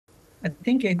I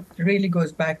think it really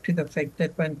goes back to the fact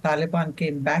that when Taliban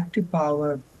came back to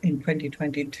power in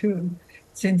 2022,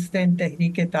 since then,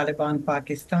 Tehreek-e-Taliban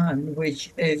Pakistan,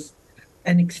 which is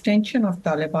an extension of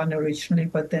Taliban originally,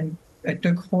 but then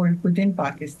took hold within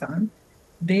Pakistan,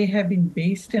 they have been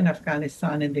based in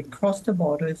Afghanistan and they cross the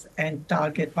borders and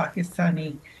target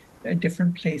Pakistani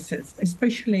different places,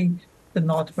 especially the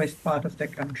northwest part of the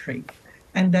country.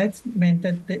 And that's meant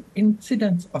that the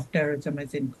incidence of terrorism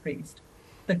has increased.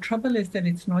 The trouble is that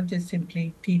it's not just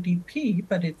simply TTP,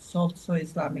 but it's also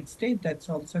Islamic State that's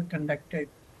also conducted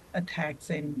attacks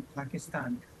in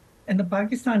Pakistan. And the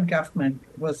Pakistan government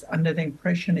was under the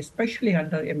impression, especially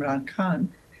under Imran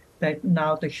Khan, that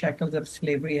now the shackles of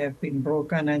slavery have been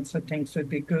broken and so things would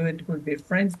be good, would be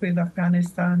friends with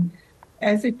Afghanistan.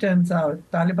 As it turns out,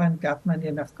 Taliban government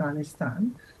in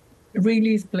Afghanistan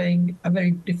really is playing a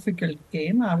very difficult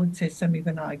game. I would say some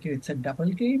even argue it's a double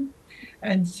game.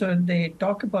 And so they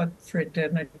talk about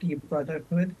fraternity,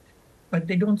 brotherhood, but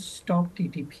they don't stop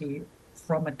TTP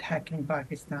from attacking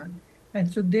Pakistan.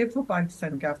 And so therefore,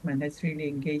 Pakistan government has really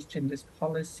engaged in this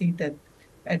policy that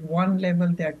at one level,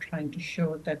 they're trying to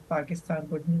show that Pakistan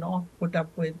would not put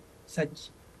up with such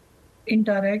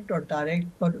indirect or direct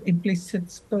or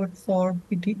implicit support for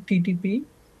TTP,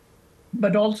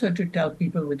 but also to tell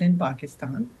people within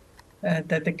Pakistan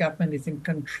that the government is in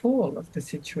control of the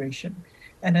situation.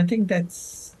 And I think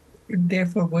that's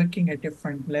therefore working at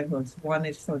different levels. One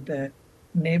is for the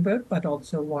neighbor, but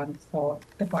also one for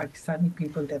the Pakistani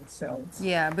people themselves.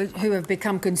 Yeah, but who have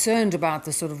become concerned about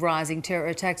the sort of rising terror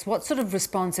attacks. What sort of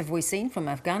response have we seen from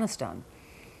Afghanistan?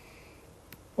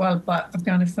 Well, but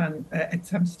Afghanistan at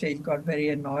some stage got very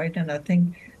annoyed. And I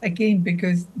think, again,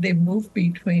 because they moved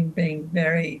between being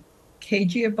very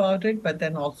cagey about it, but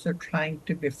then also trying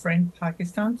to befriend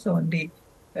Pakistan. So only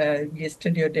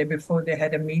yesterday or day before, they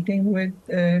had a meeting with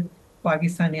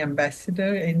Pakistani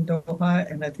ambassador in Doha.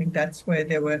 And I think that's where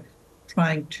they were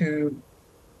trying to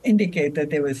indicate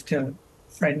that they were still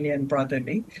friendly and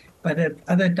brotherly. But at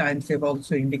other times, they've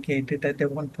also indicated that they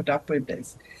won't put up with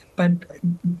this. But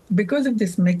because of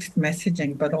this mixed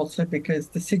messaging, but also because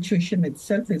the situation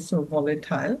itself is so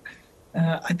volatile,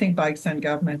 I think Pakistan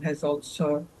government has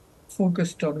also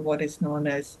focused on what is known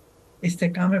as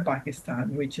Istikama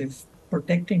Pakistan, which is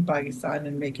protecting Pakistan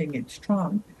and making it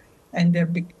strong. And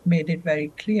they've made it very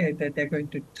clear that they're going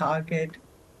to target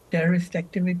terrorist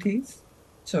activities,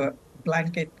 so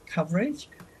blanket coverage,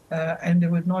 and they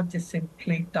would not just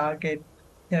simply target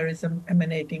terrorism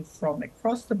emanating from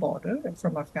across the border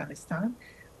from Afghanistan,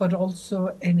 but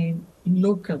also any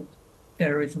local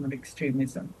terrorism and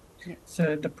extremism. Yeah.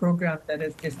 So the program that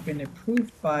has just been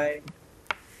approved by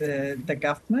the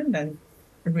government and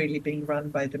really being run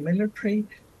by the military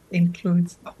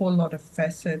includes a whole lot of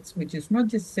facets, which is not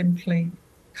just simply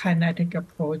kinetic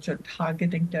approach or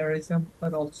targeting terrorism,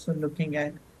 but also looking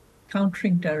at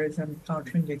countering terrorism,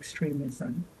 countering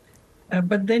extremism.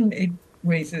 But then it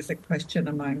raises a question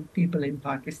among people in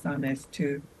Pakistan as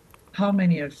to how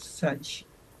many of such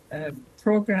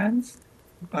programs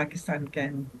Pakistan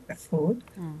can afford,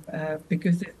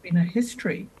 because there's been a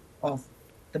history of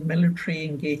the military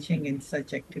engaging in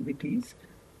such activities.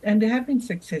 And they have been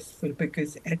successful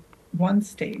because at one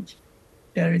stage,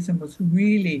 terrorism was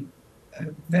really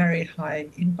very high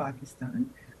in Pakistan.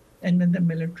 And then the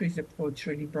military's approach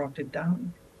really brought it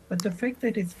down. But the fact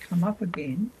that it's come up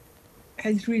again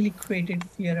has really created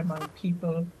fear among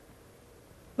people,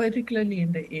 particularly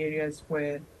in the areas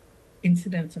where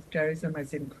incidents of terrorism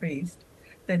has increased,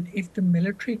 that if the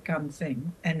military comes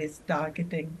in and is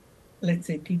targeting, let's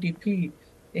say, TTP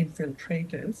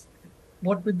infiltrators,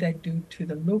 what would that do to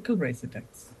the local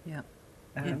residents? Yeah.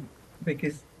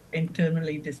 Because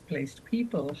internally displaced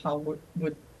people, how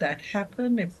would that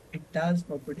happen? If it does,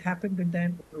 what would happen with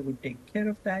them? Who would take care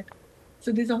of that?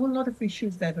 So there's a whole lot of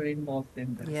issues that are involved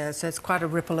in this. Yeah, so it's quite a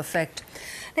ripple effect.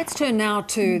 Let's turn now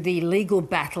to the legal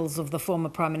battles of the former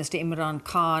Prime Minister Imran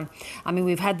Khan. I mean,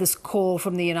 we've had this call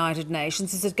from the United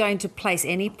Nations. Is it going to place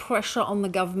any pressure on the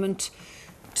government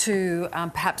to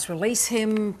perhaps release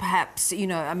him? Perhaps, you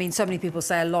know, I mean, so many people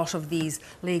say a lot of these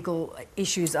legal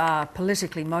issues are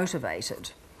politically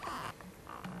motivated.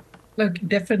 Look,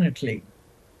 definitely.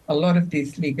 A lot of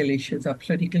these legal issues are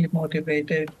politically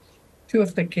motivated. Two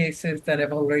of the cases that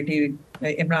have already,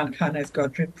 Imran Khan has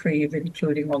got reprieve,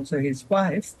 including also his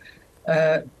wife,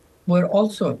 were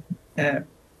also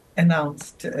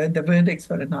announced, the verdicts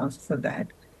were announced for that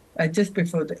just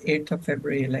before the 8th of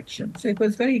February election. So it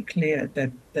was very clear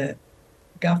that the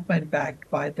government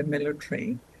backed by the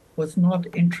military was not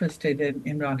interested in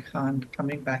Imran Khan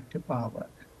coming back to power.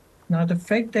 Now, the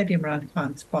fact that Imran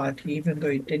Khan's party, even though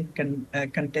it didn't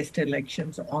contest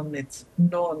elections on its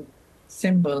known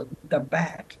symbol, the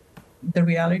bat, the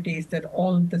reality is that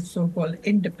all the so-called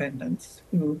independents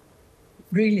who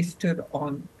really stood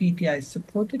on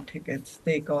PTI-supported tickets,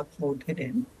 they got voted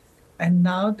in. And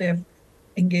now they've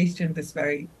engaged in this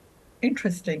very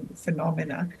interesting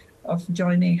phenomena of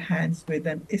joining hands with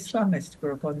an Islamist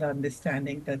group on the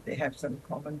understanding that they have some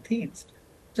common themes.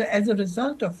 So as a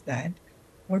result of that,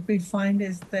 what we find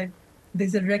is that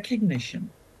there's a recognition,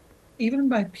 even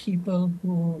by people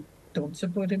who don't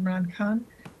support Imran Khan,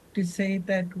 to say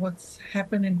that what's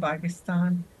happened in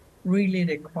Pakistan really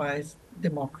requires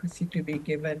democracy to be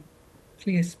given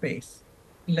clear space,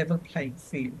 level playing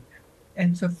field.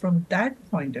 And so from that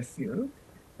point of view,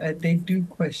 they do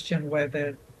question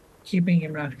whether keeping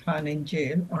Imran Khan in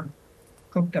jail on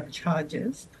cooked up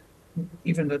charges,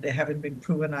 even though they haven't been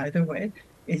proven either way,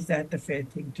 is that the fair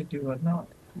thing to do or not?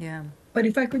 Yeah. But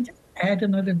if I could just add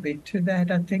another bit to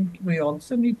that, I think we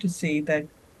also need to see that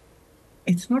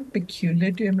it's not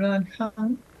peculiar to Imran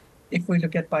Khan. If we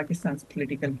look at Pakistan's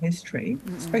political history,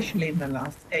 especially in the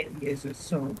last 10 years or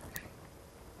so,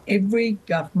 every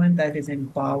government that is in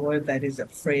power, that is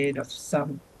afraid of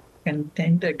some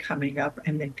contender coming up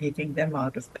and then taking them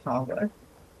out of power,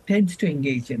 tends to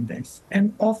engage in this.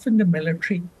 And often the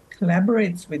military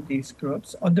collaborates with these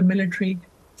groups, or the military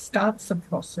starts a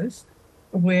process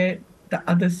where the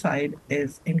other side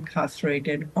is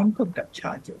incarcerated on cooked up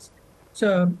charges.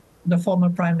 So the former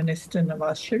Prime Minister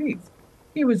Nawaz Sharif,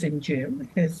 he was in jail.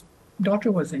 His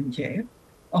daughter was in jail.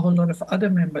 A whole lot of other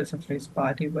members of his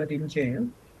party were in jail.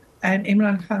 And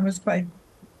Imran Khan was quite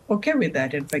okay with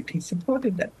that. In fact, he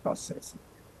supported that process.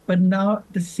 But now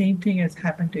the same thing has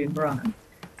happened to Imran.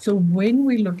 So when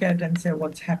we look at and say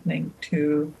what's happening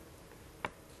to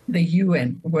the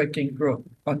UN working group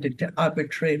on the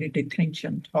arbitrary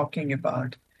detention, talking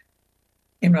about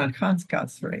Imran Khan's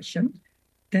incarceration,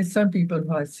 there's some people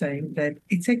who are saying that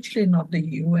it's actually not the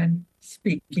UN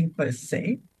speaking per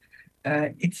se.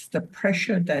 It's the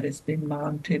pressure that has been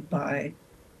mounted by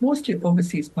mostly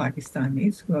overseas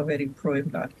Pakistanis who are very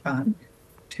pro-Imran Khan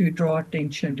to draw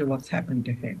attention to what's happened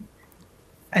to him.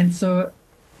 And so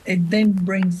it then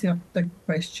brings up the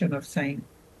question of saying,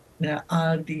 now,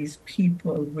 are these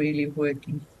people really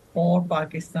working for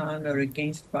Pakistan or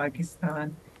against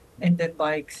Pakistan? And then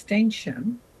by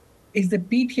extension, is the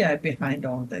PTI behind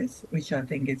all this, which I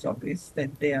think is obvious,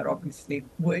 that they are obviously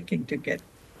working to get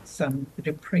some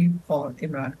reprieve for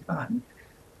Imran Khan.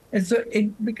 And so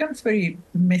it becomes very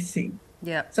messy.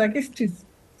 Yeah. So I guess to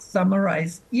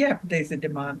summarize, yeah, there's a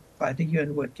demand by the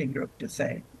UN working group to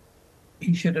say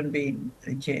he shouldn't be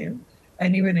in jail.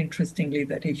 And even interestingly,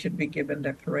 that he should be given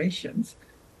reparations.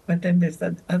 But then there's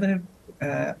that other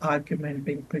argument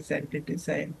being presented to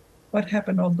say, what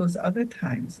happened all those other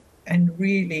times? And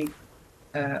really,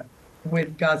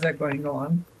 with Gaza going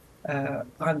on,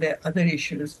 are there other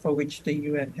issues for which the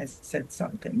UN has said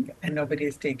something and nobody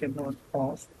has taken note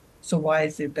of? So why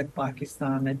is it that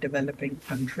Pakistan, a developing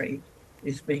country,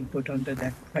 is being put under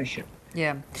that pressure?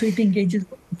 Yeah. So it engages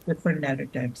with different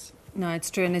narratives. No,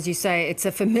 it's true. And as you say, it's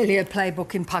a familiar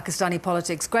playbook in Pakistani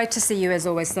politics. Great to see you as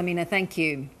always, Samina. Thank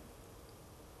you.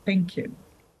 Thank you.